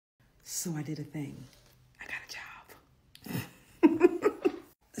So I did a thing. I got a job.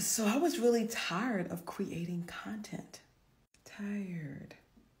 So I was really tired of creating content. Tired.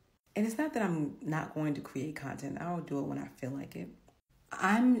 And it's not that I'm not going to create content. I'll do it when I feel like it.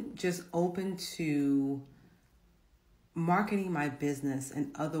 I'm just open to marketing my business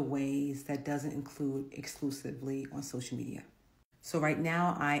in other ways that doesn't include exclusively on social media. So right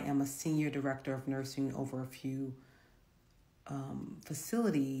now I am a senior director of nursing over a few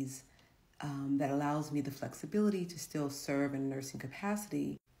facilities that allows me the flexibility to still serve in a nursing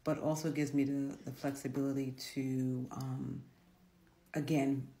capacity, but also gives me the flexibility to,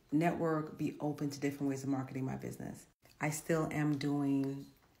 again, network, be open to different ways of marketing my business. I still am doing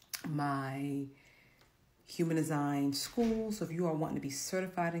my human design school. So if you are wanting to be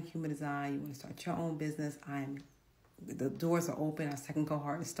certified in human design, you want to start your own business, the doors are open. Our second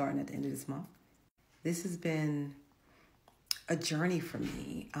cohort is starting at the end of this month. This has been a journey for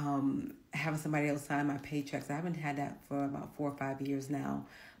me. Having somebody else sign my paychecks. I haven't had that for about 4 or 5 years now,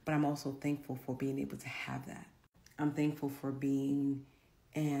 but I'm also thankful for being able to have that. I'm thankful for being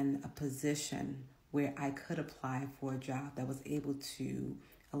in a position where I could apply for a job that was able to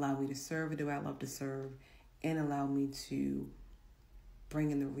allow me to serve the way I love to serve and allow me to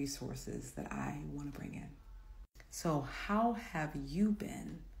bring in the resources that I want to bring in. So how have you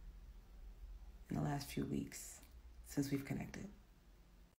been in the last few weeks since we've connected?